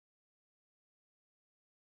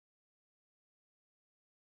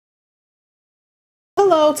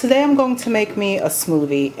Hello, today I'm going to make me a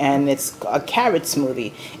smoothie, and it's a carrot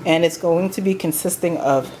smoothie, and it's going to be consisting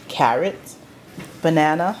of carrots,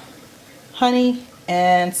 banana, honey,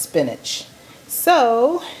 and spinach.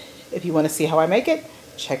 So if you want to see how I make it,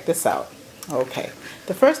 check this out. Okay,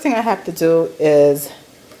 the first thing I have to do is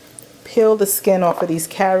peel the skin off of these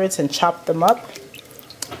carrots and chop them up,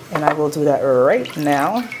 and I will do that right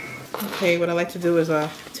now. Okay, what I like to do is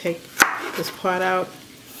take this part out.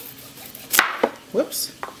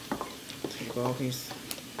 Whoops. Take all these.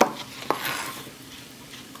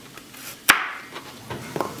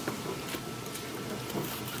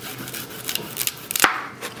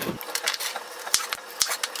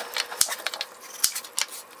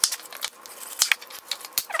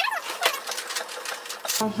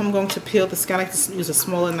 I'm going to peel the skin. I like to use a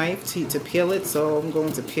smaller knife to peel it, so I'm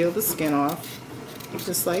going to peel the skin off,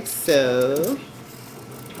 just like so.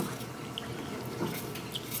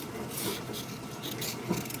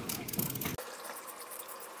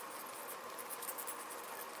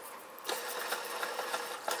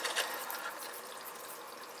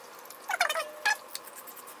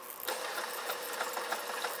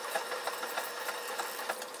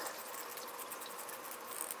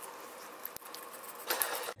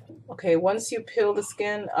 Okay, once you peel the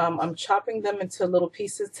skin, I'm chopping them into little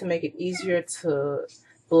pieces to make it easier to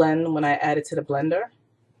blend when I add it to the blender.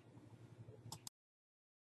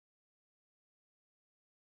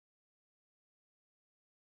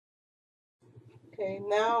 Okay,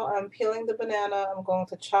 now I'm peeling the banana. I'm going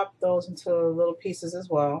to chop those into little pieces as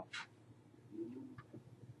well.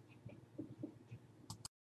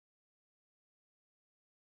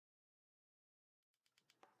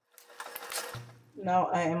 Now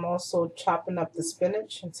I am also chopping up the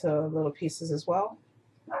spinach into little pieces as well.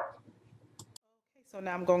 So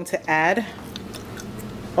now I'm going to add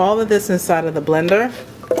all of this inside of the blender.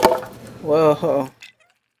 Whoa.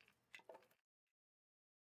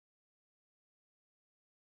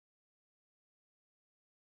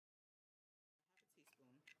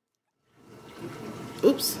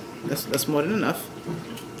 Oops, that's more than enough.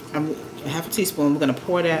 I'm half a teaspoon. We're gonna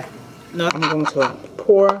pour that. No, I'm going to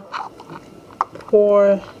pour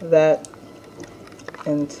that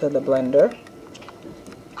into the blender.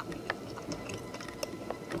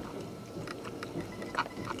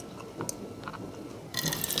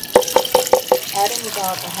 Adding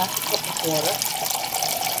about a half a cup of water.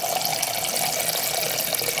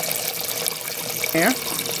 There,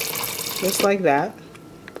 just like that.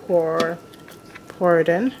 Pour it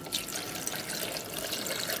in.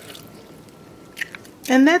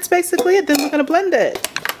 And that's basically it. Then we're gonna blend it.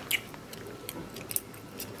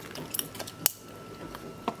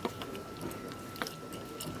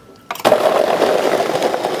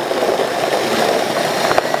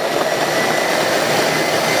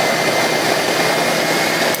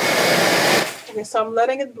 Okay, so I'm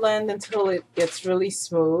letting it blend until it gets really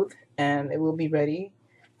smooth, and it will be ready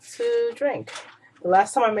to drink. The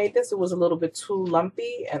last time I made this, it was a little bit too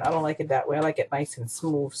lumpy, and I don't like it that way. I like it nice and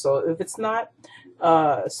smooth. So if it's not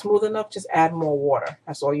smooth enough, just add more water.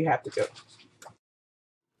 That's all you have to do.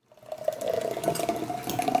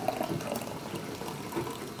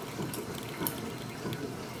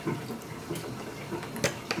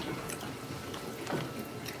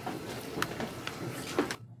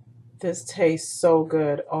 This tastes so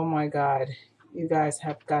good. Oh my God. You guys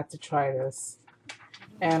have got to try this.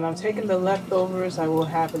 And I'm taking the leftovers. I will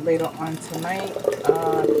have it later on tonight.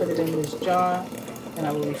 Put it in this jar and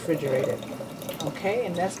I will refrigerate it. Okay,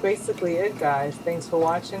 and that's basically it, guys. Thanks for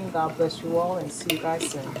watching. God bless you all and see you guys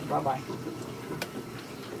soon. Bye-bye.